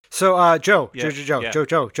So, Joe, Yeah, Joe, yeah. Joe,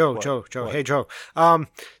 Joe, Joe, What? Joe, Joe. What? Hey, Joe.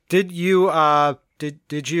 Did you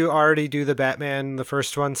did you already do the Batman, the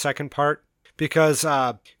first one, second part? Because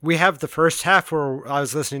we have the first half where I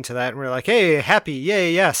was listening to that and we are like, hey, happy,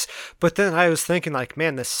 yay, yes. But then I was thinking, like,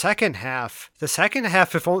 man, the second half, if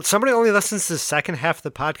somebody only listens to the second half of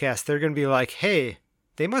the podcast, they're going to be like, hey,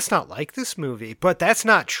 they must not like this movie. But that's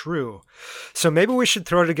not true. So maybe we should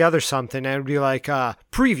throw together something and be like,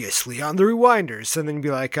 previously on the Rewinders, and then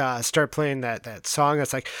be like, start playing that song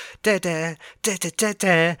that's like, da da da da da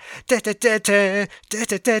da da da da da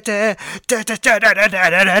da da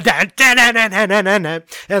da da,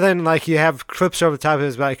 and then like you have clips over the top of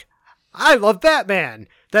it, like, I love Batman.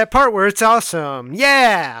 That part where it's awesome.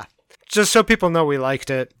 Yeah. Just so people know we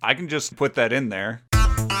liked it. I can just put that in there.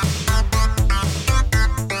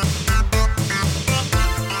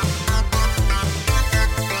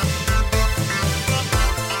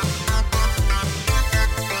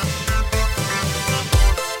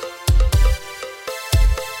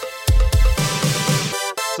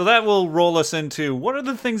 So that will roll us into what are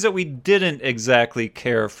the things that we didn't exactly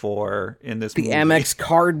care for in this movie. The Amex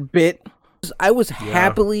card bit. I was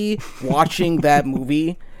happily watching that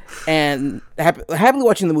movie and happily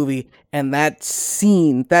watching the movie, and that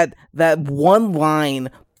scene, that one line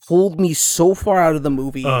pulled me so far out of the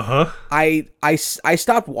movie. I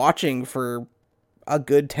stopped watching for a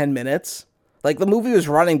good 10 minutes. Like, the movie was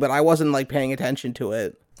running, but I wasn't like paying attention to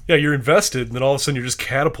it. Yeah, you're invested, and then all of a sudden you're just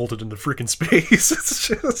catapulted into freaking space.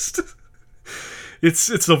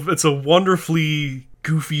 It's a wonderfully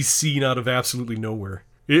goofy scene out of absolutely nowhere.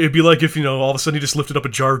 It'd be like if, all of a sudden he just lifted up a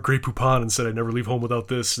jar of Grey Poupon and said, "I'd never leave home without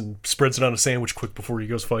this," and spreads it on a sandwich quick before he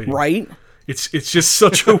goes fighting. Right? It's just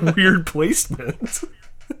such a weird placement.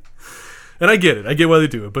 And I get it. I get why they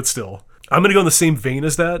do it, but still. I'm going to go in the same vein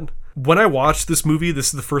as that. When I watched this movie, this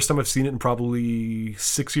is the first time I've seen it in probably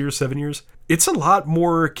 6 years, 7 years. It's a lot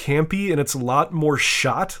more campy and it's a lot more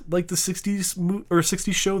shot like the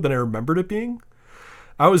 60s show than I remembered it being.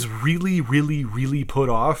 I was really, really, really put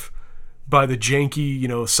off by the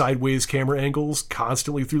janky, sideways camera angles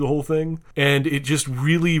constantly through the whole thing. And it just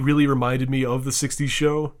really, really reminded me of the 60s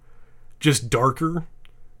show. Just darker,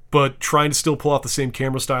 but trying to still pull off the same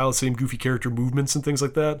camera style, the same goofy character movements and things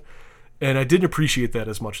like that. And I didn't appreciate that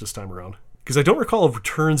as much this time around. Because I don't recall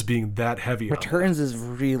Returns being that heavy. Returns is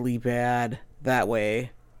really bad that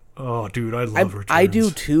way. Oh, dude, I love Returns. I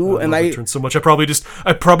do too, I love Returns so much. I probably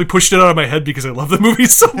pushed it out of my head because I love the movie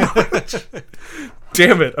so much.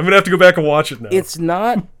 Damn it. I'm going to have to go back and watch it now. It's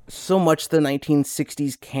not so much the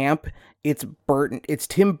 1960s camp. It's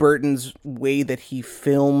Tim Burton's way that he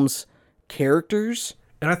films characters.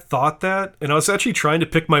 And I thought that, and I was actually trying to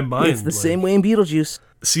pick my mind. It's the same way in Beetlejuice.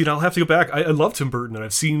 See, and I'll have to go back. I love Tim Burton, and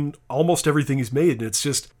I've seen almost everything he's made, and it's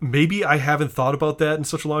just, maybe I haven't thought about that in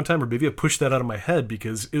such a long time, or maybe I pushed that out of my head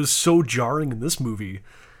because it was so jarring in this movie.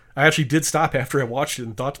 I actually did stop after I watched it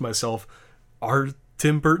and thought to myself, are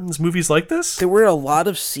Tim Burton's movies like this? There were a lot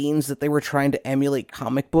of scenes that they were trying to emulate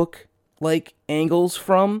comic book like angles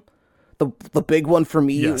from. The big one for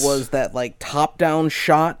me was that like top-down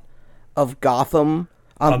shot of Gotham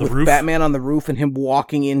with roof? Batman on the roof and him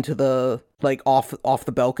walking into the off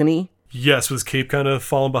the balcony. Yes, with his cape kind of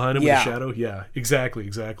falling behind him with a shadow. Yeah, exactly.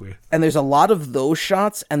 And there's a lot of those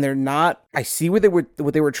shots, and they're not. I see what they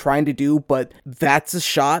were trying to do, but that's a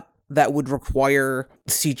shot that would require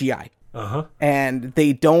CGI. And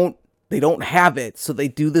they don't have it, so they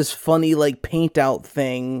do this funny paint out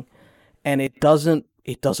thing, and it doesn't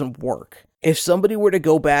work. If somebody were to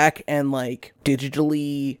go back and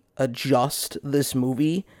digitally adjust this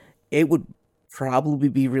movie, it would probably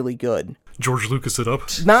be really good. George Lucas it up.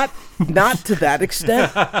 Not to that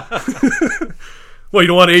extent. Well, you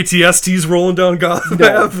don't want ATSTs rolling down Gotham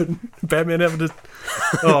Ave and Batman having to...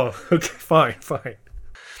 Oh, okay, fine.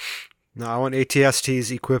 No, I want ATSTs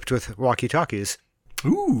equipped with walkie-talkies.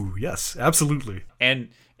 Ooh, yes, absolutely. And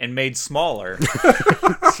made smaller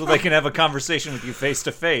so they can have a conversation with you face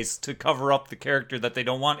to face to cover up the character that they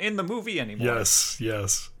don't want in the movie anymore.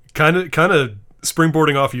 Yes. Kind of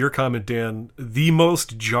springboarding off of your comment, Dan, the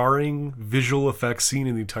most jarring visual effects scene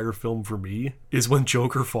in the entire film for me is when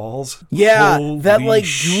Joker falls. Yeah, Holy that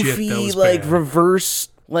shit, goofy that was bad. reverse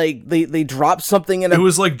they dropped something in it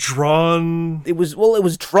was drawn. It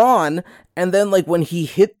was drawn, and then when he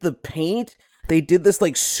hit the paint, they did this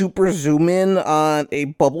super zoom in on a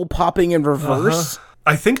bubble popping in reverse.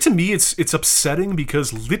 I think to me it's upsetting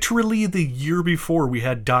because literally the year before we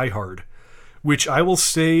had Die Hard, which I will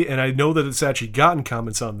say, and I know that it's actually gotten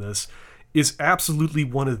comments on this, is absolutely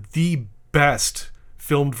one of the best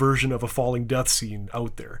filmed version of a falling death scene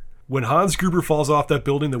out there. When Hans Gruber falls off that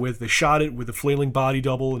building, the way that they shot it with the flailing body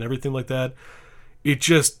double and everything like that, it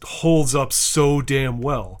just holds up so damn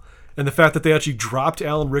well. And the fact that they actually dropped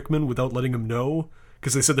Alan Rickman without letting him know,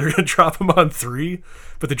 because they said they're going to drop him on 3,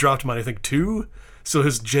 but they dropped him on, I think, 2. So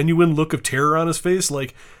his genuine look of terror on his face,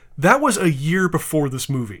 like, that was a year before this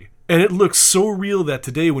movie. And it looks so real that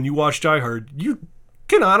today, when you watch Die Hard, you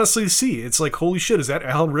can honestly see. It's like, holy shit, is that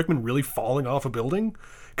Alan Rickman really falling off a building?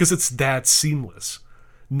 Because it's that seamless.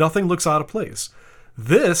 Nothing looks out of place.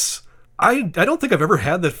 This, I don't think I've ever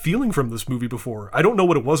had that feeling from this movie before. I don't know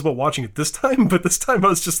what it was about watching it this time, but this time I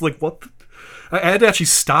was just like, what? I had to actually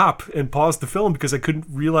stop and pause the film because I couldn't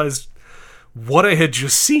realize what I had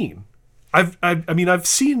just seen. I mean, I've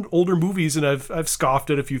seen older movies and I've scoffed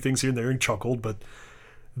at a few things here and there and chuckled, but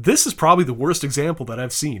this is probably the worst example that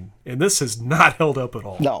I've seen, and this has not held up at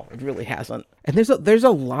all. No, it really hasn't. And there's a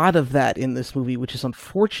lot of that in this movie, which is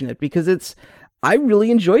unfortunate because I really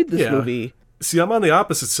enjoyed this movie. See, I'm on the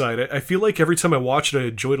opposite side. I feel like every time I watch it, I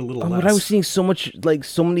enjoyed it a little less. But I was seeing so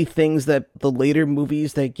many things that the later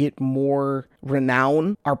movies that get more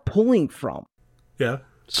renown are pulling from. Yeah.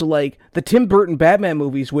 So, like, the Tim Burton Batman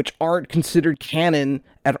movies, which aren't considered canon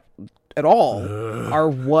at all, are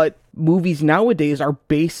what movies nowadays are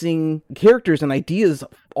basing characters and ideas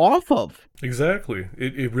off of. Exactly.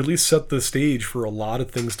 It really set the stage for a lot of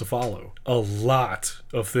things to follow. A lot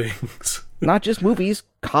of things. Not just movies,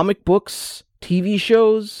 comic books, TV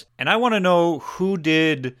shows. And I want to know who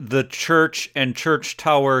did the church and church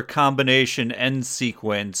tower combination end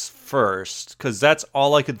sequence first, because that's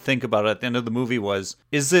all I could think about at the end of the movie was,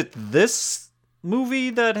 is it this movie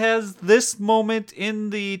that has this moment in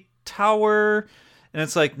the tower? And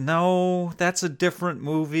it's like, no, that's a different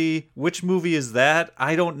movie. Which movie is that?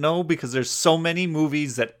 I don't know, because there's so many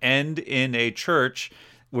movies that end in a church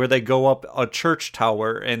where they go up a church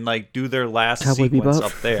tower and like do their last Cowboy sequence Bebop?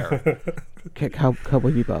 up there.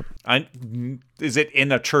 Cowboy Bebop. Is it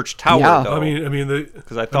in a church tower? Yeah. Though? I mean,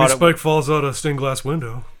 because I thought Spike falls out a stained glass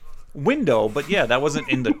window. Window, but yeah, that wasn't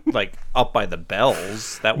in the like up by the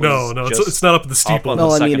bells. That was No, just it's not up at the steeple. on No,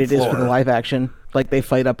 the I mean second it is for floor. the live action. Like they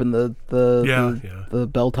fight up in the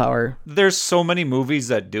bell tower. There's so many movies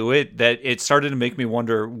that do it that it started to make me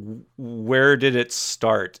wonder, where did it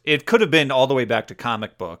start? It could have been all the way back to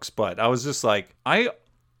comic books, but I was just like, I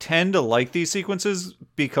tend to like these sequences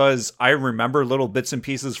because I remember little bits and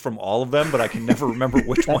pieces from all of them, but I can never remember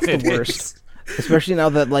which one That's it the is. worst. Especially now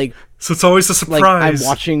that So it's always a surprise. like I'm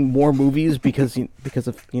watching more movies because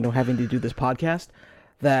of having to do this podcast,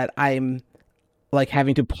 that I'm like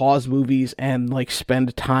having to pause movies and like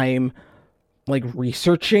spend time like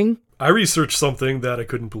researching. I researched something that I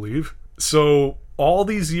couldn't believe. So all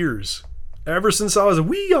these years, ever since I was a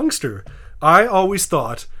wee youngster, I always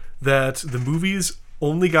thought that the movies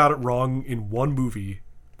only got it wrong in one movie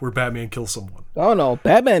where Batman kills someone. Oh no,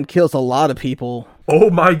 Batman kills a lot of people. Oh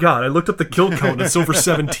my god, I looked up the kill count and it's over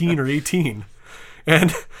 17 or 18.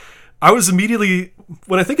 And I was immediately,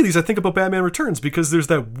 when I think of these, I think about Batman Returns, because there's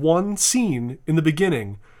that one scene in the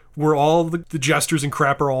beginning where all the jesters and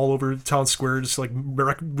crap are all over town square, just like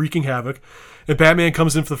wreaking havoc. And Batman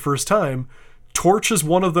comes in for the first time, torches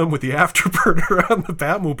one of them with the afterburner on the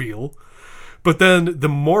Batmobile. But then the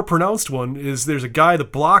more pronounced one is there's a guy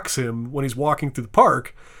that blocks him when he's walking through the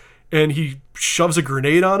park, and he shoves a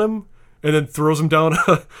grenade on him and then throws him down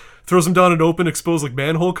an open exposed like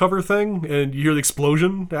manhole cover thing, and you hear the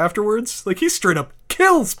explosion afterwards. Like, he straight up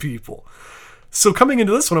kills people. So coming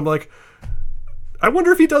into this one, I'm like, I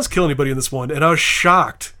wonder if he does kill anybody in this one. And I was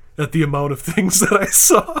shocked at the amount of things that I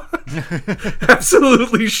saw.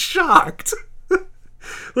 Absolutely shocked.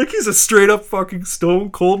 Like, he's a straight up fucking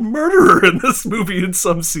stone cold murderer in this movie in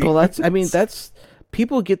some scenes. Well, that's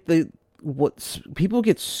people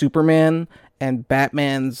get Superman and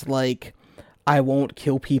Batman's like, I won't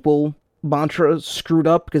kill people mantra screwed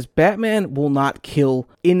up, because Batman will not kill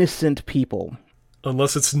innocent people.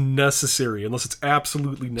 Unless it's necessary. Unless it's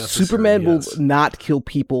absolutely necessary. Superman yes. will not kill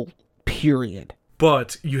people, period.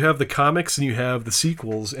 But you have the comics and you have the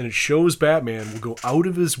sequels, and it shows Batman will go out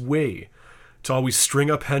of his way to always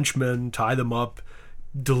string up henchmen, tie them up,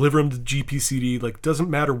 deliver them to GPCD. Like,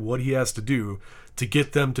 doesn't matter what he has to do to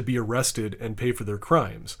get them to be arrested and pay for their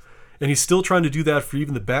crimes. And he's still trying to do that for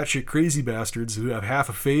even the batshit crazy bastards who have half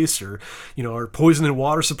a face, or, are poisoning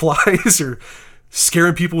water supplies, or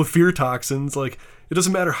scaring people with fear toxins. Like, it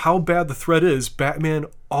doesn't matter how bad the threat is, Batman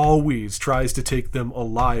always tries to take them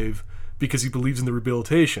alive because he believes in the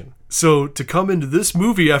rehabilitation. So to come into this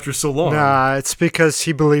movie after so long... Nah, it's because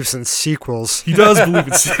he believes in sequels. He does believe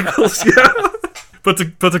in sequels, yeah. But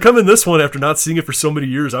to come in this one after not seeing it for so many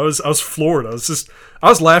years, I was floored. I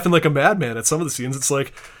was laughing like a madman at some of the scenes. It's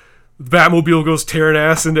like, The Batmobile goes tearing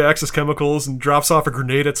ass into Axis Chemicals and drops off a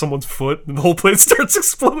grenade at someone's foot, and the whole place starts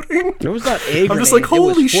exploding. It was not a grenade. I'm just like,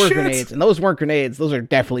 holy it was 4 shit. grenades, and those weren't grenades. Those are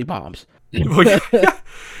definitely bombs. Like, yeah.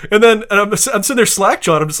 And then I'm sitting there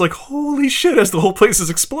slack-jawed. I'm just like, holy shit, as the whole place is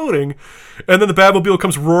exploding. And then the Batmobile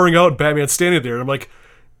comes roaring out, and Batman's standing there. And I'm like,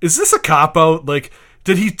 is this a cop-out? Like,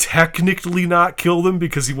 did he technically not kill them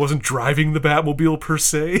because he wasn't driving the Batmobile per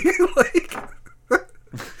se? Like...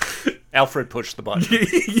 Alfred pushed the button.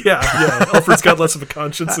 Yeah. Alfred's got less of a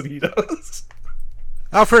conscience than he does.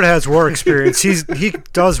 Alfred has war experience. He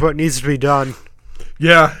does what needs to be done.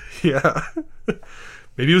 Yeah.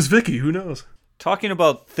 Maybe it was Vicky. Who knows? Talking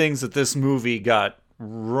about things that this movie got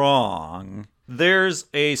wrong, there's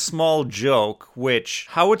a small joke which,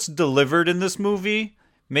 how it's delivered in this movie,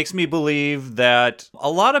 makes me believe that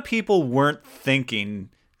a lot of people weren't thinking,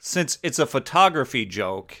 since it's a photography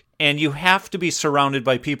joke, and you have to be surrounded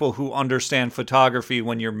by people who understand photography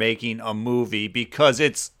when you're making a movie, because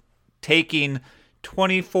it's taking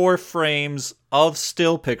 24 frames of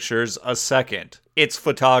still pictures a second. It's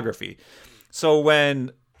photography. So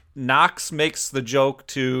when Knox makes the joke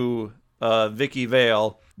to Vicky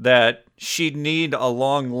Vale that she'd need a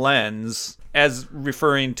long lens, as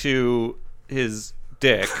referring to his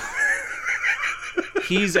dick,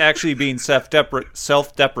 he's actually being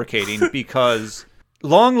self-deprecating, because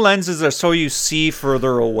long lenses are so you see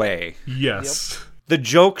further away. Yes. Yep. The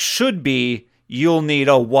joke should be you'll need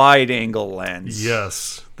a wide-angle lens.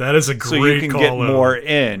 Yes. That is a great so you can get call-out. more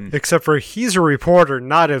in. Except for he's a reporter,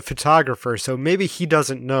 not a photographer, so maybe he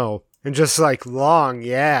doesn't know. And just like, long,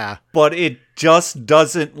 yeah. But it just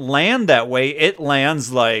doesn't land that way. It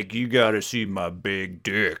lands like, you gotta see my big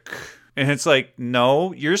dick. And it's like,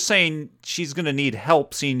 no, you're saying she's gonna need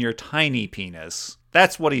help seeing your tiny penis.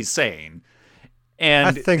 That's what he's saying. And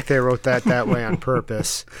I think they wrote that way on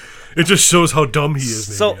purpose. It just shows how dumb he is,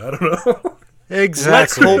 maybe. So- I don't know.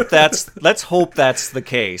 Exactly. let's hope that's the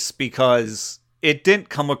case, because it didn't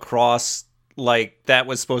come across like that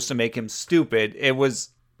was supposed to make him stupid. It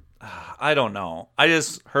was, I don't know. I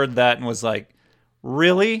just heard that and was like,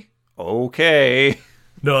 really? Okay.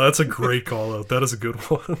 No, that's a great call-out. That is a good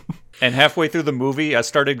one. And halfway through the movie, I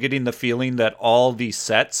started getting the feeling that all the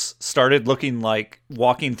sets started looking like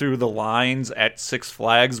walking through the lines at Six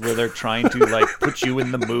Flags, where they're trying to like put you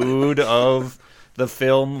in the mood of the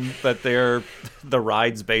film that the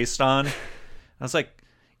ride's based on. I was like,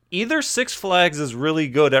 either Six Flags is really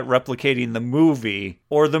good at replicating the movie,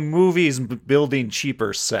 or the movie's building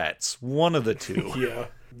cheaper sets. One of the two. Yeah.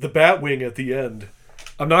 The Batwing at the end.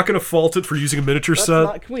 I'm not going to fault it for using a miniature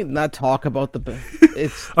set. Can we not talk about the...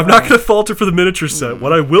 I'm not going to fault it for the miniature set.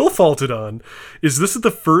 What I will fault it on is this is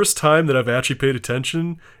the first time that I've actually paid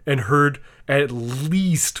attention and heard at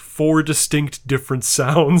least 4 distinct different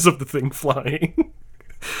sounds of the thing flying.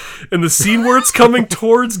 And the scene where it's coming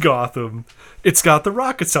towards Gotham, it's got the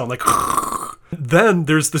rocket sound, like... Then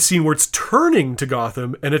there's the scene where it's turning to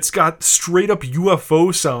Gotham, and it's got straight up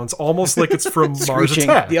UFO sounds, almost like it's from Mars Screeching.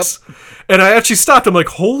 Attacks. Yep. And I actually stopped. I'm like,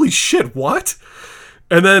 holy shit, what?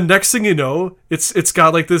 And then next thing you know, it's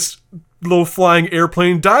got like this low flying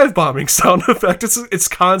airplane dive bombing sound effect. It's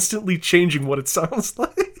constantly changing what it sounds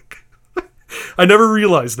like. I never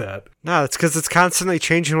realized that. No, it's because it's constantly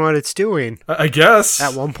changing what it's doing. I guess.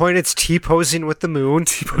 At one point, it's T-posing with the moon.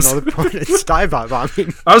 Another point, it's dive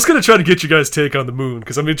bombing. I was going to try to get you guys' take on the moon,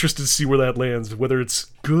 because I'm interested to see where that lands, whether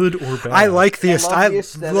it's good or bad. I like the I aesthetic.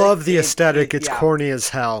 I love the aesthetic. It's yeah. corny as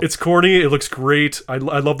hell. It's corny. It looks great. I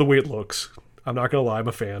love the way it looks. I'm not going to lie. I'm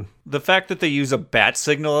a fan. The fact that they use a bat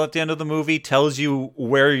signal at the end of the movie tells you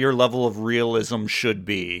where your level of realism should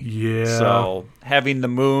be. Yeah. So having the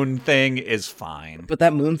moon thing is fine. But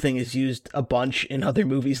that moon thing is used a bunch in other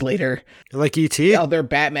movies later. Like E.T.? Other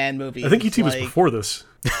Batman movies. I think E.T. was like, before this.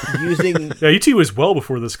 using... Yeah, E.T. was well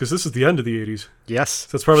before this, because this is the end of the 80s. Yes.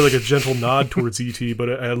 So it's probably like a gentle nod towards E.T.,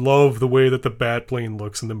 but I love the way that the bat plane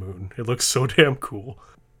looks in the moon. It looks so damn cool.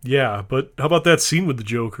 Yeah, but how about that scene with the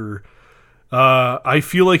Joker? I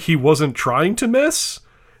feel like he wasn't trying to miss,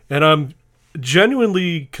 and I'm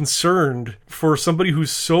genuinely concerned for somebody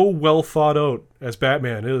who's so well thought out as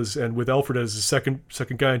Batman is, and with Alfred as the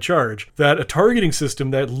second guy in charge, that a targeting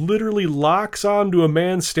system that literally locks onto a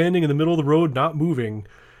man standing in the middle of the road not moving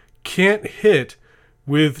can't hit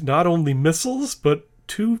with not only missiles, but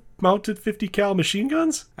 2 mounted 50 cal machine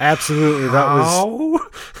guns? Absolutely.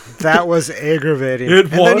 That was aggravating.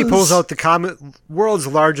 It and then he was. pulls out the world's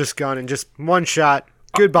largest gun and just one shot.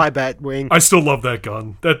 Goodbye, Batwing. I still love that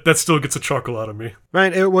gun. That still gets a chuckle out of me.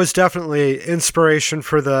 Right, it was definitely inspiration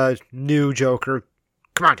for the new Joker.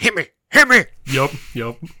 Come on, hit me! Hit me!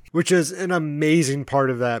 Yep. Which is an amazing part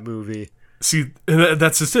of that movie. See, and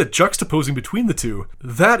that's just it. Juxtaposing between the two,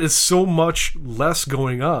 that is so much less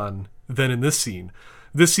going on than in this scene.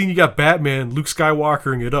 This scene, you got Batman, Luke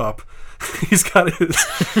Skywalkering it up. He's got his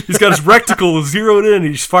reticle zeroed in.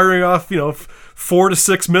 He's firing off, 4 to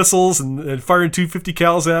 6 missiles and firing 250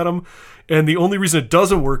 cals at him. And the only reason it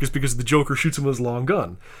doesn't work is because the Joker shoots him with his long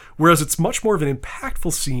gun. Whereas it's much more of an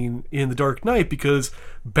impactful scene in The Dark Knight because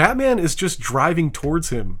Batman is just driving towards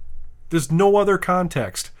him. There's no other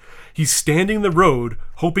context. He's standing in the road,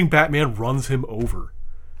 hoping Batman runs him over.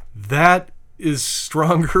 That is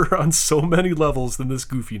stronger on so many levels than this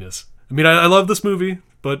goofiness. I mean, I love this movie,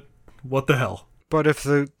 but what the hell? But if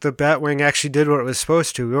the Batwing actually did what it was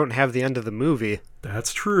supposed to, we won't have the end of the movie.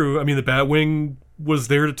 That's true. I mean, the Batwing was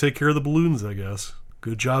there to take care of the balloons, I guess.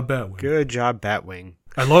 Good job, Batwing. Good job, Batwing.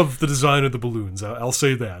 I love the design of the balloons. I'll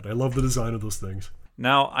say that. I love the design of those things.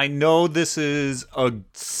 Now, I know this is a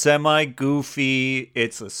semi-goofy,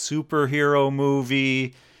 it's a superhero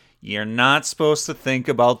movie. You're not supposed to think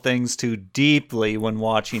about things too deeply when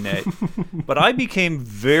watching it. But I became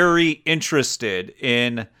very interested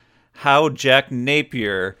in how Jack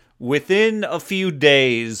Napier, within a few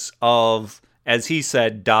days of, as he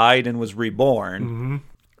said, died and was reborn,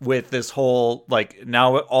 with this whole,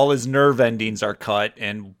 now all his nerve endings are cut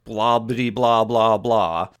and blah, blah, blah, blah,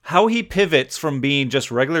 blah. How he pivots from being just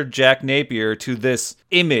regular Jack Napier to this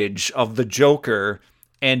image of the Joker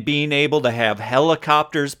and being able to have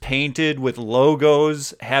helicopters painted with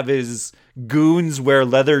logos, have his goons wear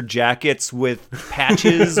leather jackets with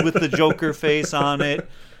patches with the Joker face on it,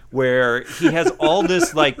 where he has all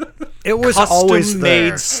this, it was always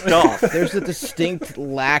custom-made stuff. There's a distinct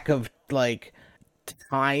lack of,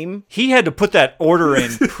 time. He had to put that order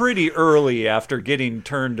in pretty early after getting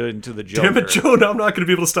turned into the Joker. Damn it, Joe, now I'm not going to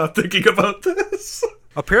be able to stop thinking about this.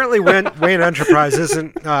 Apparently, Wayne Enterprise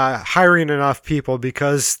isn't hiring enough people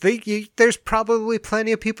because there's probably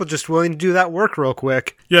plenty of people just willing to do that work real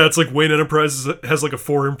quick. Yeah, it's like Wayne Enterprise has a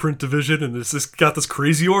 4-imprint division, and it's just got this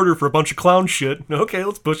crazy order for a bunch of clown shit. Okay,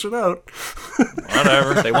 let's push it out.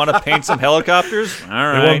 Whatever. They want to paint some helicopters? All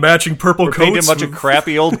right. They want matching purple We're coats. painting a bunch of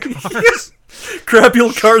crappy old cars. Crappy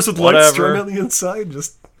old cars with lights Whatever. strung on the inside.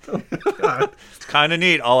 Just, oh my God. It's kind of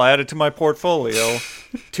neat. I'll add it to my portfolio.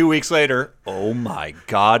 2 weeks later, oh my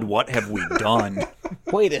God, what have we done?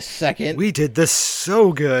 Wait a second. We did this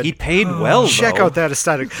so good. He paid well, Check though. out that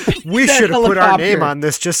aesthetic. We That should have put our helicopter. name on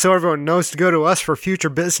this just so everyone knows to go to us for future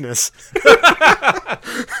business.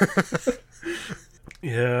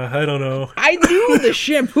 Yeah, I don't know. I knew the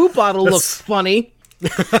shampoo bottle looked funny.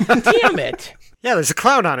 Damn it. Yeah, there's a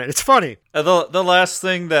clown on it. It's funny. The last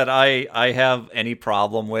thing that I have any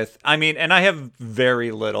problem with, and I have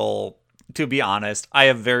very little, to be honest, I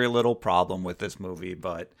have very little problem with this movie,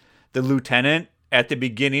 but the lieutenant at the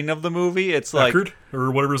beginning of the movie, it's like... Eckert, or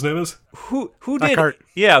whatever his name is? Who did... Eckhart.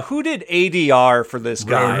 Yeah, who did ADR for this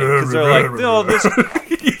guy? Because they're like, no, this...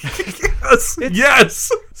 Yes!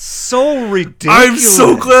 Yes! So ridiculous. I'm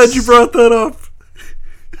so glad you brought that up.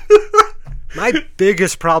 My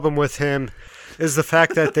biggest problem with him is the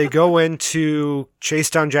fact that they go in to chase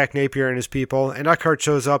down Jack Napier and his people, and Eckhart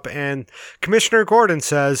shows up, and Commissioner Gordon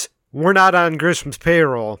says, "We're not on Grisham's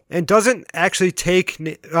payroll," and doesn't actually take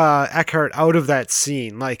Eckhart out of that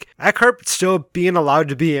scene. Like, Eckhart still being allowed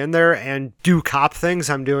to be in there and do cop things,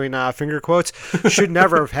 I'm doing finger quotes, should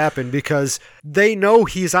never have happened because they know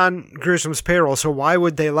he's on Grisham's payroll, so why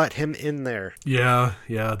would they let him in there? Yeah,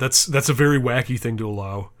 that's a very wacky thing to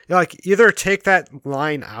allow. Like, either take that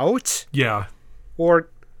line out, Yeah. or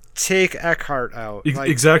take Eckhart out. Like,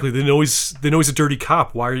 Exactly. They know he's a dirty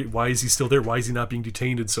cop. Why is he still there? Why is he not being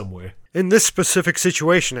detained in some way? in this specific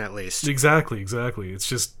situation, at least. Exactly. It's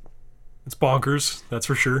bonkers. That's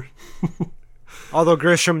for sure. Although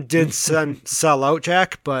Grisham did sell out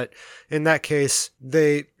Jack, but in that case,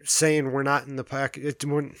 they saying we're not in the pack, it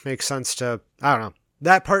wouldn't make sense to, I don't know.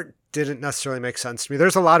 That part didn't necessarily make sense to me.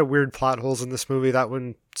 There's a lot of weird plot holes in this movie that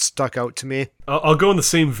one stuck out to me. I'll go in the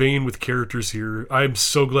same vein with characters here. I'm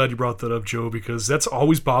so glad you brought that up, Joe, because that's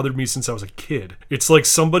always bothered me since I was a kid. It's like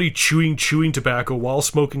somebody chewing tobacco while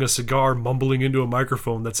smoking a cigar, mumbling into a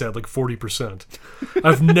microphone that's at like 40%.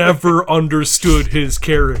 I've never understood his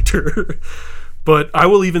character. But I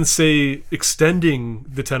will even say, extending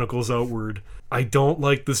the tentacles outward, I don't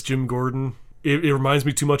like this Jim Gordon. It reminds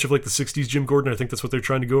me too much of like the 60s Jim Gordon. I think that's what they're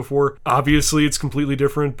trying to go for. Obviously, it's completely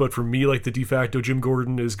different, but for me, like the de facto Jim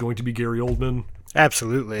Gordon is going to be Gary Oldman.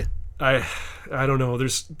 Absolutely. I don't know.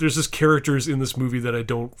 There's just characters in this movie that I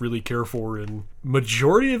don't really care for, and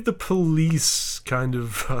majority of the police kind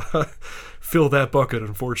of fill that bucket,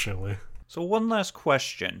 unfortunately. So one last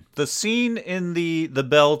question. The scene in the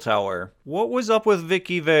bell tower, what was up with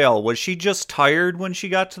Vicky Vale? Was she just tired when she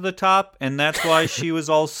got to the top, and that's why she was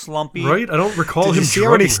all slumpy? Right? I don't recall Did him you see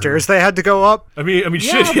how many drugging her. stairs they had to go up? I mean, Yeah,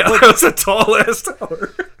 shit, yeah, but- that was a tall-ass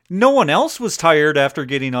tower. No one else was tired after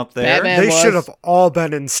getting up there. Batman- They was. should have all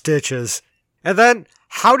been in stitches. And then,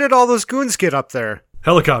 how did all those goons get up there?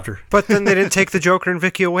 Helicopter. But then they didn't take the Joker and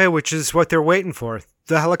Vicky away, which is what they're waiting for.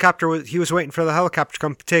 He was waiting for the helicopter to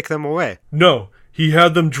come take them away. No, he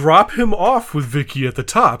had them drop him off with Vicky at the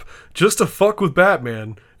top just to fuck with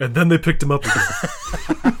Batman, and then they picked him up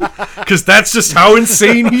again. Because that's just how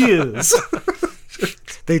insane he is.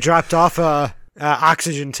 They dropped off a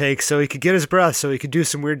oxygen tank so he could get his breath, so he could do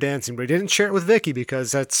some weird dancing. But he didn't share it with Vicky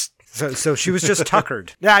because that's... So she was just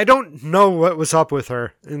tuckered. Yeah, I don't know what was up with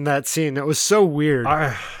her in that scene. It was so weird.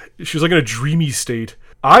 She was like in a dreamy state.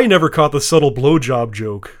 I never caught the subtle blowjob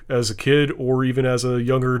joke as a kid or even as a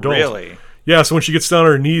younger adult. Really? Yeah, so when she gets down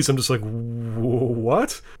on her knees, I'm just like,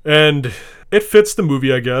 what? And it fits the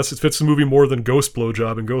movie, I guess. It fits the movie more than Ghost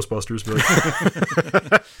Blowjob in Ghostbusters.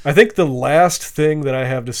 But I think the last thing that I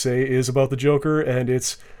have to say is about the Joker, and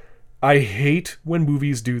it's, I hate when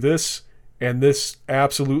movies do this, and this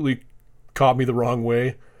absolutely caught me the wrong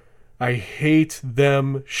way. I hate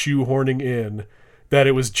them shoehorning in that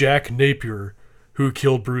it was Jack Napier who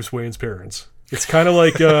killed Bruce Wayne's parents. It's kind of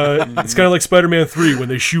like Spider-Man 3 when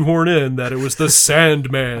they shoehorn in that it was the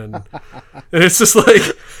Sandman. And it's just like,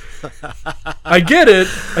 I get it.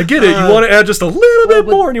 You want to add just a little bit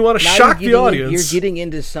more and you want to Now shock you're the getting audience. You're getting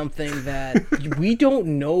into something that we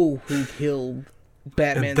don't know who killed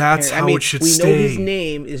Batman's And that's parents. how I mean, it should we know his stay.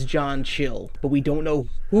 name is John Chill, but we don't know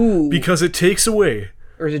who. Because it takes away...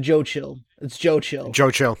 Or is it Joe Chill? It's Joe Chill.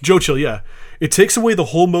 Joe Chill. Joe Chill, yeah. It takes away the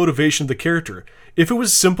whole motivation of the character. If it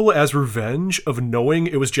was simple as revenge of knowing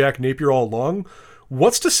it was Jack Napier all along,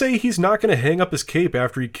 what's to say he's not going to hang up his cape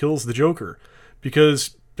after he kills the Joker?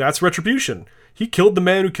 Because that's retribution. He killed the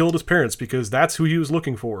man who killed his parents because that's who he was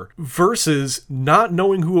looking for. Versus not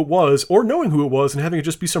knowing who it was, or knowing who it was and having it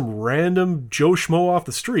just be some random Joe Schmo off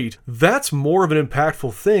the street. That's more of an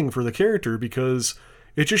impactful thing for the character because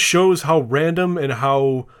it just shows how random and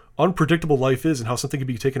how unpredictable life is and how something can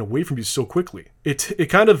be taken away from you so quickly. It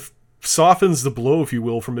kind of softens the blow, if you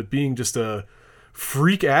will, from it being just a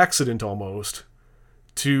freak accident almost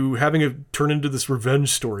to having it turn into this revenge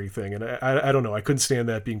story thing. And I don't know. I couldn't stand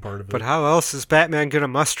that being part of it. But how else is Batman going to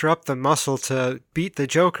muster up the muscle to beat the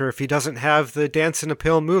Joker if he doesn't have the dance in a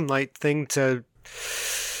pale moonlight thing to...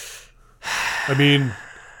 I mean,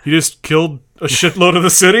 he just killed a shitload of the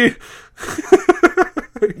city.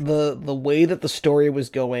 The way that the story was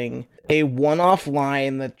going, a one-off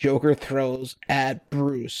line that Joker throws at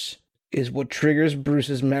Bruce is what triggers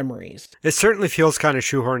Bruce's memories. It certainly feels kind of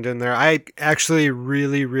shoehorned in there. I actually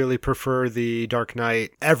really, really prefer the Dark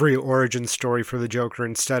Knight, every origin story for the Joker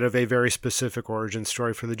instead of a very specific origin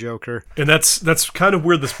story for the Joker. And that's kind of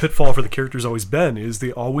where this pitfall for the character's always been, is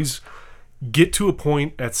they always get to a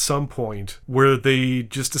point at some point where they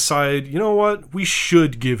just decide, you know what, we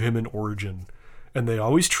should give him an origin. And they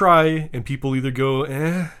always try, and people either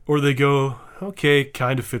go, or they go, okay,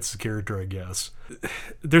 kind of fits the character, I guess.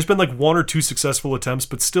 There's been like one or two successful attempts,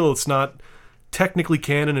 but still it's not technically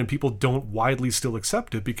canon and people don't widely still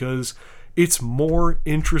accept it because it's more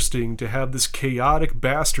interesting to have this chaotic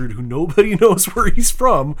bastard who nobody knows where he's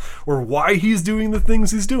from or why he's doing the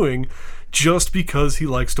things he's doing just because he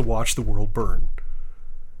likes to watch the world burn.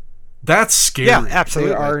 That's scary. Yeah,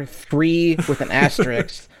 absolutely. There are 3 with an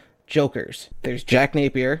asterisk Jokers. There's Jack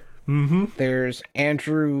Napier. Mm-hmm. There's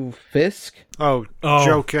Andrew Fisk. Oh,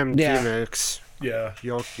 Joachim Yeah. Phoenix. Yeah.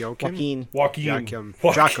 Joachim? Joaquin. Joachim.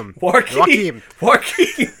 Joachim.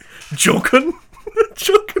 Joachim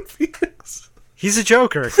Phoenix. He's a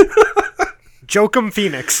Joker. Joachim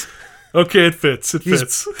Phoenix. Okay, it fits. It He's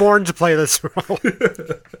fits. born to play this role.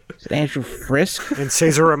 Is it Andrew Frisk? And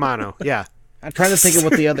Cesar Romano. Yeah. I'm trying to think of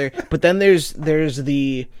what the other... But then there's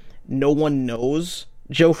the no one knows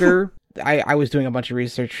Joker. I was doing a bunch of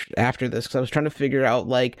research after this because I was trying to figure out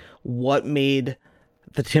like what made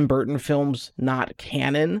the Tim Burton films not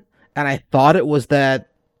canon, and I thought it was that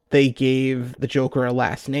they gave the Joker a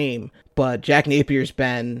last name, but Jack Napier's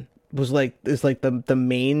is like the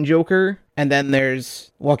main Joker, and then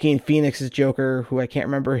there's Joaquin Phoenix's Joker, who I can't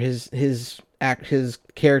remember his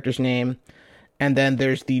character's name, and then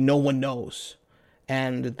there's the no one knows,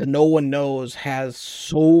 and the no one knows has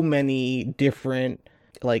so many different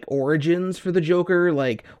like origins for the Joker.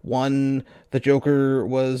 Like one, the Joker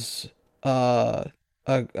was a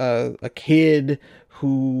kid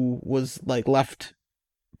who was like left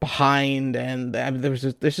behind, and I mean, there's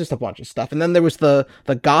just a bunch of stuff. And then there was the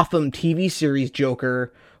Gotham TV series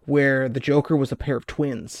Joker, where the Joker was a pair of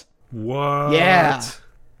twins. What? Yeah.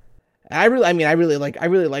 I really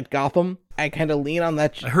liked Gotham. I kind of lean on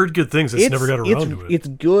that. I heard good things. I just never got around to it. It's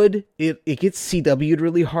good. It gets CW'd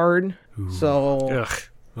really hard. Ooh. So Ugh.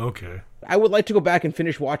 Okay. I would like to go back and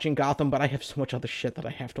finish watching Gotham, but I have so much other shit that I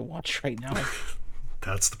have to watch right now.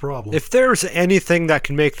 That's the problem. If there's anything that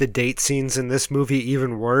can make the date scenes in this movie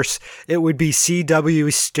even worse, it would be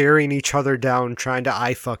CW staring each other down, trying to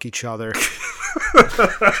eye fuck each other.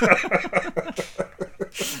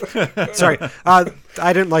 Sorry, I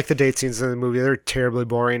didn't like the date scenes in the movie. They're terribly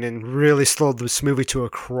boring and really slowed this movie to a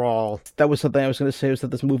crawl. That was something I was going to say, was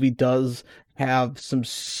that this movie does have some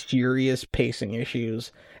serious pacing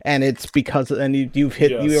issues, and it's because, and you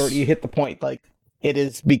hit the point, like, it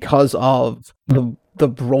is because of the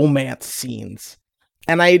romance scenes.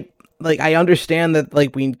 And I understand that,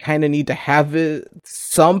 like, we kind of need to have it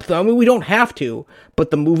something. I mean, we don't have to,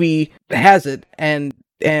 but the movie has it, and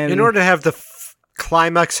in order to have the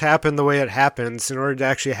climax happen the way it happens, in order to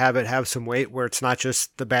actually have it have some weight where it's not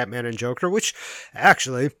just the Batman and Joker, which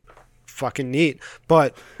actually fucking neat,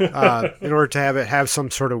 but in order to have it have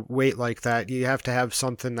some sort of weight like that, you have to have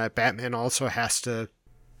something that Batman also has to,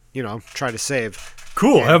 try to save.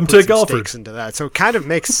 Cool. Have him take Alfred into that, so it kind of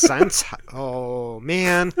makes sense. Oh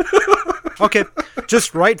man. Okay,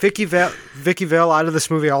 just write Vicky Vale out of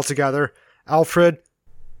this movie altogether. Alfred,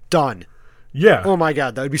 done. Yeah. Oh my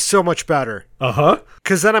god, that would be so much better.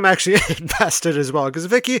 Because then I'm actually invested as well. Because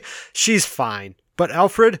Vicky, she's fine, but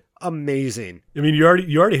Alfred, amazing. I mean, you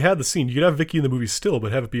already had the scene. You could have Vicky in the movie still,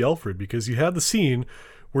 but have it be Alfred, because you had the scene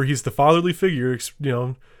where he's the fatherly figure,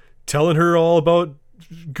 telling her all about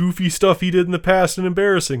goofy stuff he did in the past and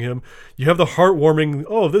embarrassing him. You have the heartwarming,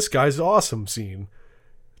 oh, this guy's awesome scene.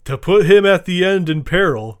 To put him at the end in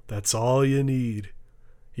peril, that's all you need.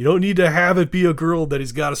 You don't need to have it be a girl that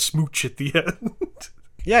he's got to smooch at the end.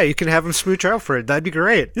 Yeah, you can have him smooch Alfred. That'd be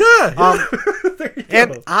great. Yeah.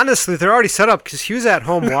 And honestly, they're already set up because he was at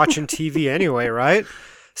home watching TV anyway, right?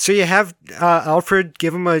 So you have Alfred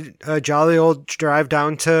give him a jolly old drive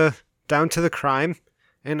down to the crime,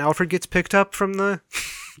 and Alfred gets picked up from the...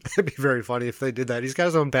 That'd be very funny if they did that. He's got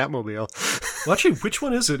his own Batmobile. Well, actually, which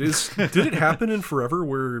one is it? Did it happen in Forever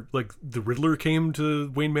where, like, the Riddler came to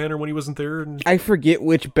Wayne Manor when he wasn't there? I forget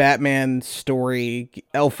which Batman story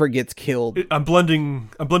Alfred gets killed. I'm blending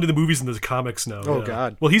the movies into the comics now. Oh, yeah.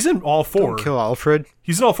 God. Well, he's in all four. Don't kill Alfred.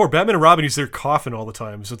 He's in all four. Batman and Robin, he's there coughing all the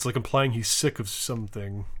time, so it's like implying he's sick of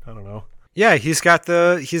something. I don't know. Yeah, he's got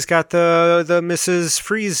the Mrs.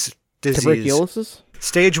 Freeze disease. Tuberculosis?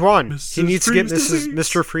 Stage 1. Mrs. He needs to get Freeze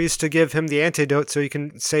Mr. Freeze to give him the antidote so he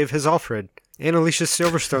can save his Alfred. And Alicia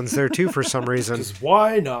Silverstone's there too for some reason. Because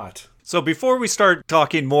why not? So before we start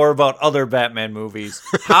talking more about other Batman movies,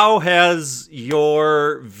 how has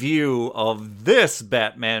your view of this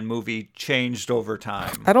Batman movie changed over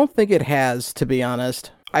time? I don't think it has, to be honest.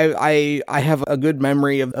 I have a good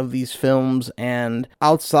memory of these films, and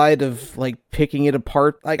outside of, like, picking it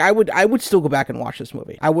apart, like, I would still go back and watch this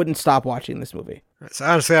movie. I wouldn't stop watching this movie. So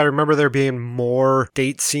honestly, I remember there being more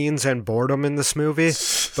date scenes and boredom in this movie,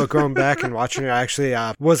 but going back and watching it, I actually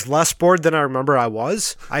was less bored than I remember I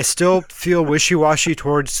was. I still feel wishy-washy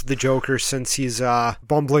towards the Joker since he's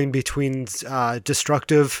bumbling between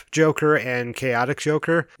destructive Joker and chaotic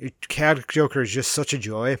Joker. Chaotic Joker is just such a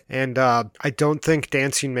joy, and I don't think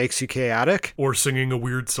dancing makes you chaotic. Or singing a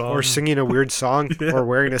weird song. Yeah. Or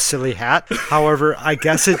wearing a silly hat. However, I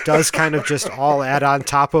guess it does kind of just all add on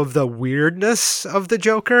top of the weirdness of the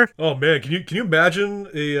Joker. Oh man, can you imagine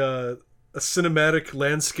a cinematic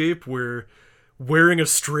landscape where wearing a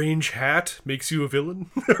strange hat makes you a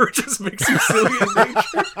villain, or just makes you silly in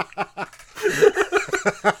nature?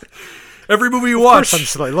 Every movie you watch, of course I'm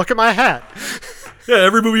silly. Look at my hat. Yeah,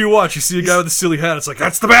 every movie you watch, you see a guy with a silly hat. It's like,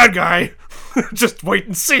 that's the bad guy. Just wait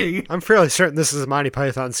and see. I'm fairly certain this is a Monty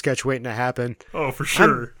Python sketch waiting to happen. Oh, for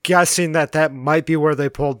sure. I'm guessing that might be where they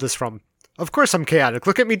pulled this from. Of course I'm chaotic.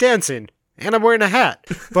 Look at me dancing. And I'm wearing a hat.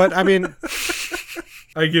 But, I mean...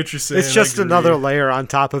 I get what you're saying. It's just another layer on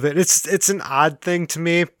top of it. It's an odd thing to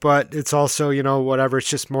me, but it's also, whatever. It's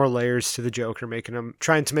just more layers to the Joker,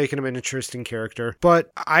 trying to make him an interesting character.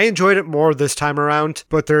 But I enjoyed it more this time around,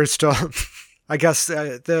 but there's still... I guess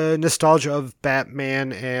the nostalgia of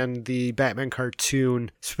Batman and the Batman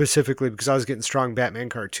cartoon specifically, because I was getting strong Batman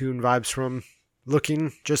cartoon vibes from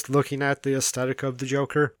looking at the aesthetic of the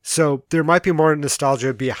Joker. So there might be more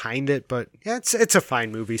nostalgia behind it, but yeah, it's a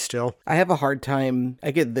fine movie still. I have a hard time.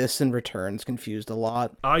 I get this and Returns confused a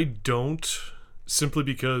lot. I don't simply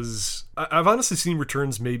because I've honestly seen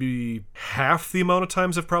Returns maybe half the amount of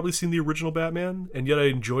times I've probably seen the original Batman, and yet I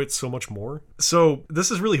enjoy it so much more. So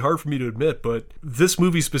this is really hard for me to admit, but this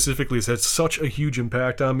movie specifically has had such a huge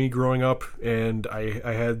impact on me growing up, and I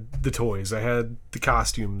had the toys, I had the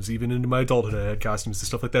costumes, even into my adulthood I had costumes and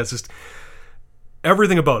stuff like that. It's just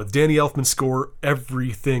everything about it. Danny Elfman's score,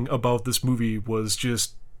 everything about this movie was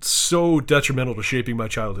just so detrimental to shaping my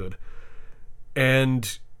childhood.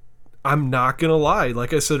 And I'm not gonna lie,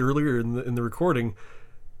 like I said earlier in the recording,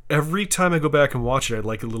 every time I go back and watch it, I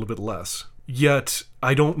like it a little bit less. Yet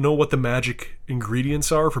I don't know what the magic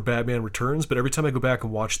ingredients are for Batman Returns, but every time I go back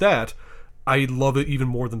and watch that, I love it even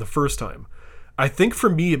more than the first time. I think for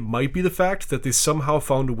me it might be the fact that they somehow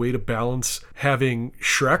found a way to balance having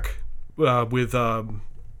Shrek with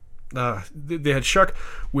they had Shrek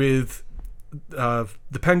with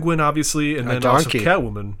the Penguin, obviously, and then also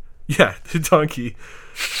Catwoman. Yeah, the donkey.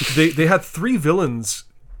 They had three villains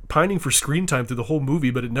pining for screen time through the whole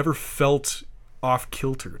movie, but it never felt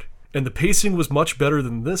off-kiltered. And the pacing was much better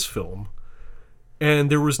than this film. And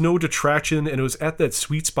there was no detraction, and it was at that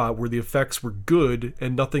sweet spot where the effects were good,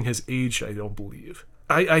 and nothing has aged, I don't believe.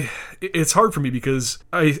 It's hard for me because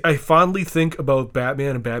I fondly think about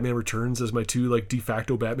Batman and Batman Returns as my two like de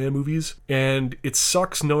facto Batman movies, and it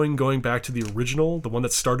sucks knowing going back to the original, the one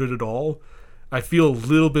that started it all, I feel a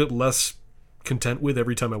little bit less content with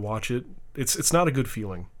every time I watch it. It's not a good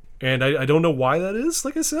feeling. And I don't know why that is,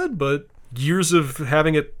 like I said, but years of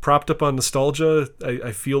having it propped up on nostalgia,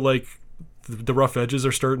 I feel like the rough edges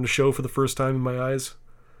are starting to show for the first time in my eyes.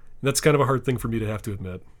 And that's kind of a hard thing for me to have to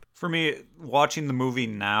admit. For me, watching the movie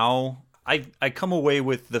now, I come away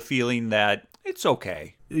with the feeling that it's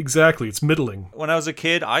okay. Exactly, it's middling. When I was a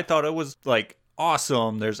kid, I thought it was like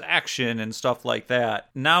awesome, there's action and stuff like that.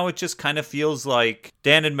 Now it just kind of feels like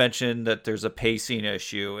Dan had mentioned that there's a pacing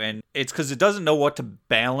issue, and it's because it doesn't know what to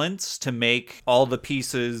balance to make all the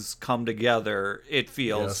pieces come together, it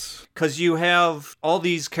feels. Because you have all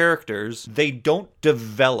these characters, they don't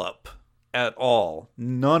develop at all.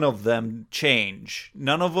 None of them change.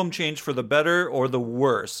 None of them change for the better or the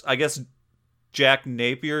worse. I guess Jack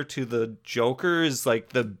Napier to the Joker is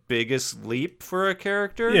like the biggest leap for a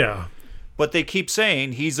character. Yeah. But they keep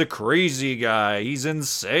saying he's a crazy guy, he's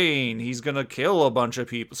insane, he's gonna kill a bunch of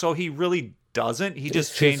people. So he really doesn't. He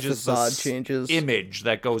just changes the image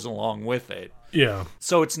that goes along with it. Yeah.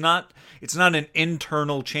 So it's not an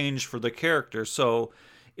internal change for the character. So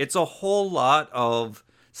it's a whole lot of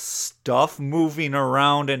stuff moving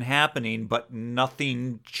around and happening, but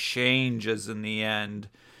nothing changes in the end.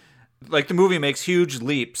 Like, the movie makes huge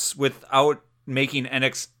leaps without making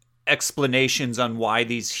explanations on why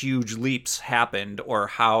these huge leaps happened or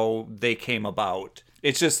how they came about.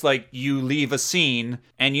 It's just like you leave a scene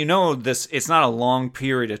and you know this, it's not a long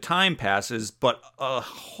period of time passes, but a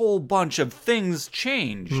whole bunch of things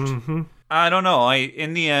changed. Mm-hmm. I don't know.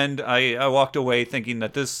 In the end, I walked away thinking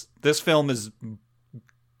that this film is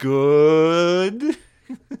good.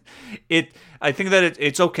 I think that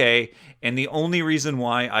it's okay, and the only reason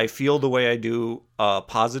why I feel the way I do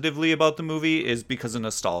positively about the movie is because of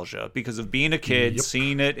nostalgia, because of being a kid,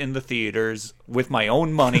 seeing it in the theaters with my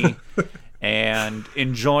own money and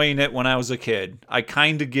enjoying it when I was a kid. I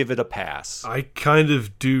kind of give it a pass. I kind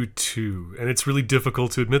of do too, and it's really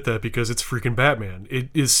difficult to admit that because it's freaking Batman. It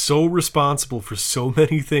is so responsible for so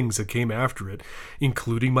many things that came after it,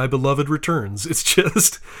 including my beloved Returns. It's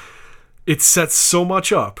just, it sets so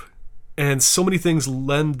much up, and so many things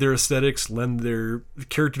lend their aesthetics, lend their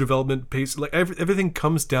character development pace. Like everything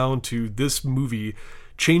comes down to this movie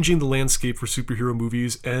changing the landscape for superhero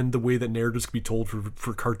movies and the way that narratives can be told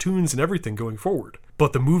for cartoons and everything going forward.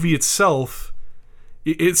 But the movie itself,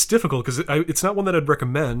 it's difficult because it's not one that I'd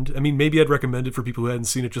recommend. I mean, maybe I'd recommend it for people who hadn't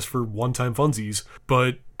seen it just for one-time funsies,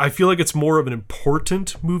 but I feel like it's more of an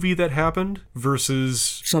important movie that happened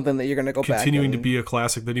versus something that you're going to go continuing to be a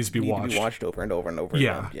classic that needs to be watched over and over and over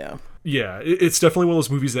again. Yeah. Yeah, it's definitely one of those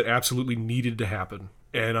movies that absolutely needed to happen.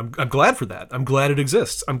 And I'm glad for that. I'm glad it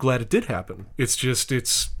exists. I'm glad it did happen. It's just,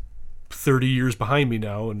 it's 30 years behind me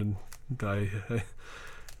now, and I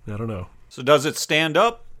don't know. So does it stand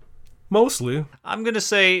up? Mostly. I'm going to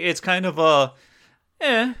say it's kind of a,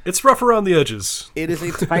 It's rough around the edges. It is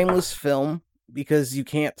a timeless film because you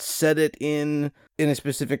can't set it in a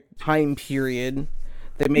specific time period.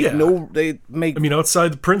 They make I mean,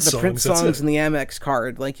 outside the Prince songs and the Amex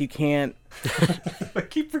card, like you can't. I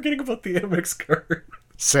keep forgetting about the Amex card.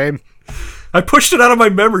 Same. I pushed it out of my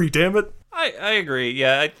memory, damn it. I agree.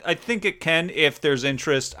 Yeah, I think it can if there's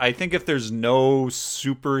interest. I think if there's no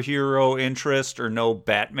superhero interest or no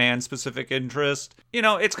Batman specific interest,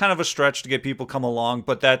 it's kind of a stretch to get people come along,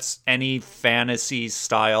 but that's any fantasy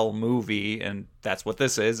style movie, and that's what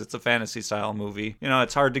this is. It's a fantasy style movie.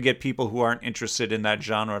 It's hard to get people who aren't interested in that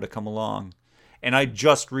genre to come along. And I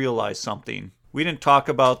just realized something. We didn't talk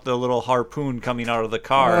about the little harpoon coming out of the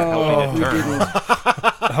car helping it turn.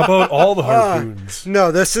 How about all the harpoons? No,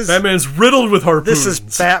 this is... Batman's riddled with harpoons. This is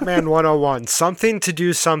Batman 101. Something to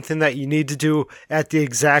do something that you need to do at the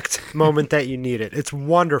exact moment that you need it. It's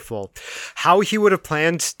wonderful. How he would have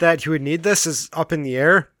planned that he would need this is up in the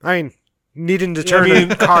air. I mean, needing to turn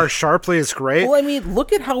a car sharply is great. Well, I mean,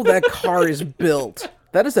 look at how that car is built.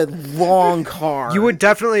 That is a long car. You would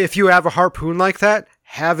definitely, if you have a harpoon like that,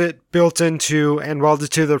 have it built into and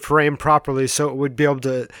welded to the frame properly so it would be able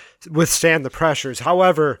to withstand the pressures.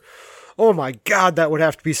 However, oh my God, that would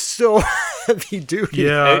have to be so heavy duty.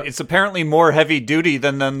 Yeah. It's apparently more heavy duty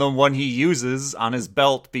than the one he uses on his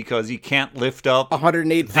belt because he can't lift up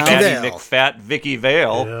 108 pounds. Fatty McFat Vicky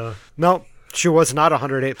Vale. Yeah. No, she was not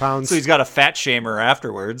 108 pounds. So he's got a fat shamer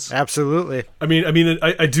afterwards. Absolutely. I mean,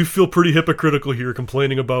 I do feel pretty hypocritical here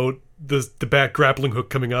complaining about the bat grappling hook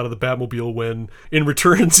coming out of the Batmobile when in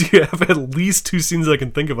Returns you have at least two scenes I can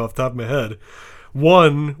think of off the top of my head.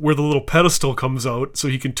 One where the little pedestal comes out so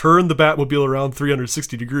he can turn the Batmobile around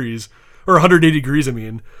 360 degrees, or 180 degrees, I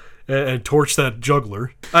mean, and torch that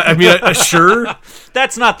juggler. I mean, sure.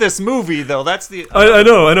 That's not this movie, though. That's the... I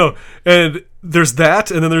know. And there's that,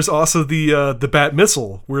 and then there's also the Bat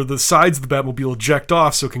missile, where the sides of the Batmobile eject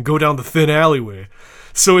off so it can go down the thin alleyway.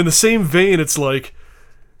 So in the same vein, it's like,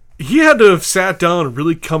 he had to have sat down and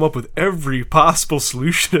really come up with every possible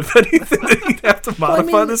solution, if anything, that he'd have to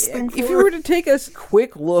modify this thing for. If you were to take a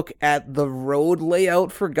quick look at the road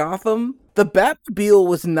layout for Gotham, the Batmobile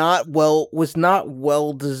was not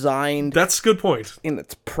well designed. That's a good point. In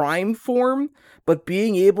its prime form, but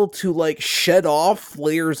being able to shed off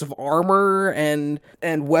layers of armor and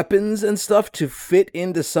weapons and stuff to fit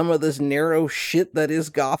into some of this narrow shit that is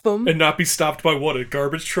Gotham, and not be stopped by a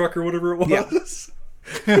garbage truck or whatever it was.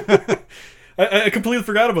 Yeah. I completely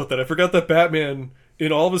forgot about that. I forgot that Batman,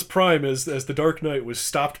 in all of his prime as the Dark Knight, was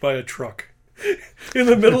stopped by a truck. In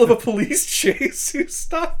the middle of a police chase, he was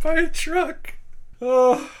stopped by a truck.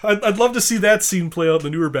 Oh, I'd love to see that scene play out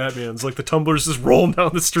in the newer Batmans. Like the tumblers just rolling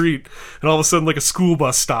down the street, and all of a sudden, a school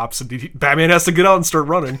bus stops, and Batman has to get out and start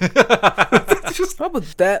running. but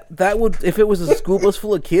that would, if it was a school bus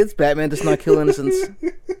full of kids, Batman does not kill innocents.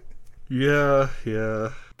 Yeah.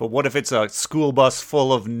 But what if it's a school bus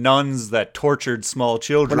full of nuns that tortured small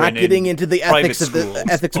children? We're not getting into the ethics of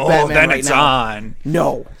Batman then right it's now. On.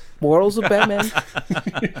 No. Morals of Batman?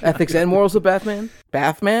 Ethics and morals of Batman?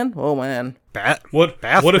 Bathman? Oh man. What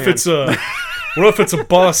if it's a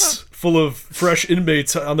bus full of fresh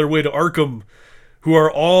inmates on their way to Arkham who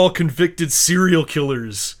are all convicted serial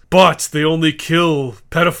killers, but they only kill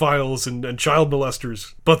pedophiles and child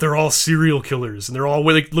molesters, but they're all serial killers and they're all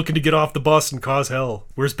looking to get off the bus and cause hell.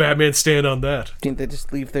 Where's Batman stand on that? Think they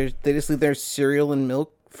just leave their cereal and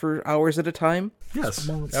milk for hours at a time? Yes,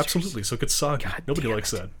 absolutely. So it gets soggy. Nobody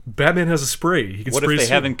likes that. Batman has a spray. He can what spray if they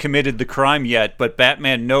soon. haven't committed the crime yet, but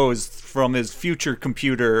Batman knows from his future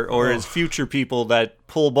computer or his future people that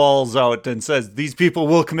pull balls out and says, these people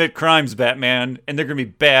will commit crimes, Batman, and they're going to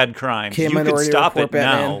be bad crimes. Okay, you could stop it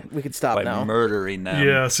Batman. now. We could stop by now. murdering them.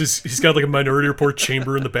 Yeah, so he's got a Minority Report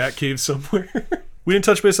chamber in the Batcave somewhere. We didn't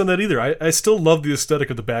touch base on that either. I still love the aesthetic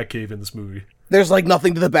of the Batcave in this movie. There's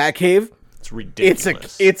nothing to the Batcave. It's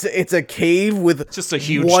ridiculous. It's a cave with just a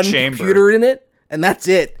huge one chamber. computer in it, and that's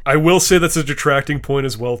it. I will say that's a detracting point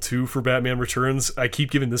as well too for Batman Returns. I keep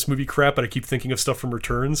giving this movie crap, but I keep thinking of stuff from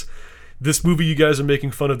Returns. This movie, you guys are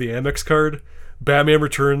making fun of the Amex card. Batman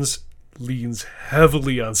Returns leans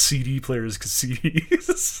heavily on CD players because CDs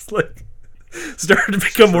started to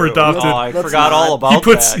become more adopted. Oh, I forgot all about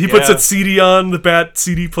that. He puts that CD on the Bat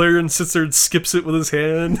CD player and sits there and skips it with his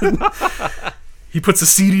hand. He puts a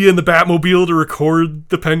CD in the Batmobile to record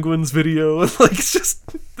the Penguins video. It's just,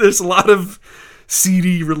 there's a lot of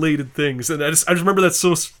CD related things. And I just remember that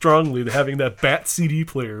so strongly, having that Bat CD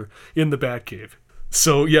player in the Batcave.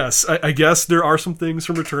 So yes, I guess there are some things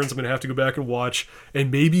from Returns I'm going to have to go back and watch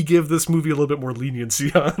and maybe give this movie a little bit more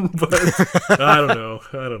leniency on, but I don't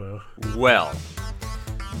know. Well,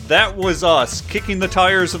 that was us kicking the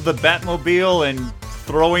tires of the Batmobile and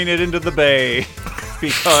throwing it into the bay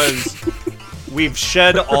because we've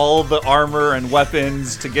shed all the armor and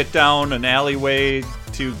weapons to get down an alleyway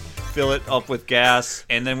to fill it up with gas,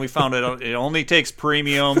 and then we found it only takes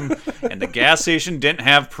premium, and the gas station didn't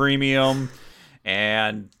have premium,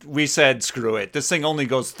 And we said, screw it. This thing only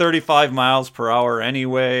goes 35 miles per hour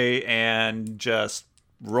anyway, and just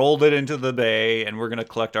rolled it into the bay, and we're going to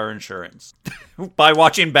collect our insurance by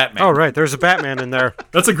watching Batman. Oh, right. There's a Batman in there.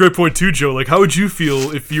 That's a great point too, Joe. Like, how would you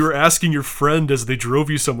feel if you were asking your friend as they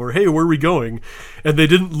drove you somewhere, hey, where are we going? And they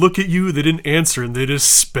didn't look at you, they didn't answer, and they just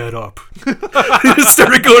sped up. They just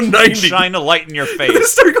started going 90. Shine a light in your They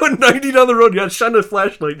face. started going 90 down the road. Yeah, shine a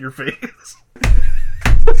flashlight in your face.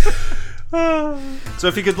 So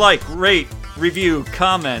if you could like, rate, review,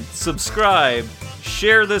 comment, subscribe,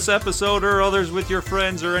 share this episode or others with your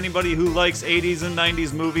friends or anybody who likes 80s and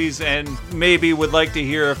 90s movies and maybe would like to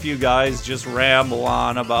hear a few guys just ramble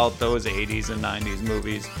on about those 80s and 90s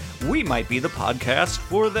movies, we might be the podcast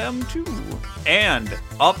for them too. And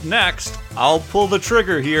up next, I'll pull the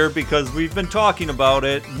trigger here because we've been talking about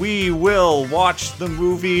it. We will watch the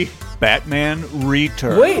movie Batman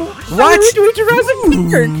Returns. Wait, What? Are we doing Jurassic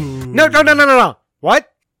Park? No. What?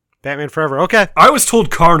 Batman Forever. Okay. I was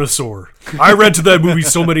told Carnosaur. I rented that movie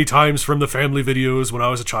so many times from the family videos when I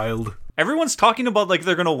was a child. Everyone's talking about like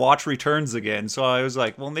they're gonna watch Returns again, so I was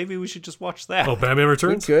like, well, maybe we should just watch that. Oh, Batman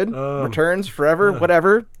Returns? Good. Returns forever,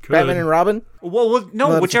 whatever. Good. Batman and Robin. Well,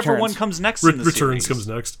 no, that's whichever Returns. one comes next in the Returns series. comes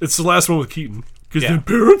next. It's the last one with Keaton. Because Yeah. the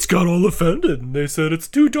parents got all offended and they said it's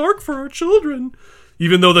too dark for our children.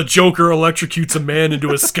 Even though the Joker electrocutes a man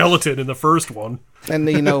into a skeleton in the first one. And,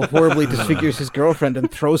 horribly disfigures his girlfriend and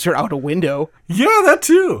throws her out a window. Yeah, that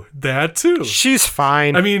too. That too. She's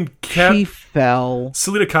fine. I mean, She fell.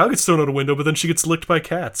 Selena Kyle gets thrown out a window, but then she gets licked by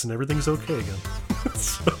cats and everything's okay again.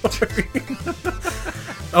 Sorry.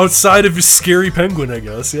 Outside of a scary penguin, I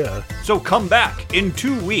guess, yeah. So come back in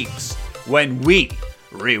 2 weeks when we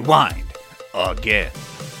rewind again.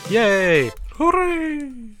 Yay. Hooray!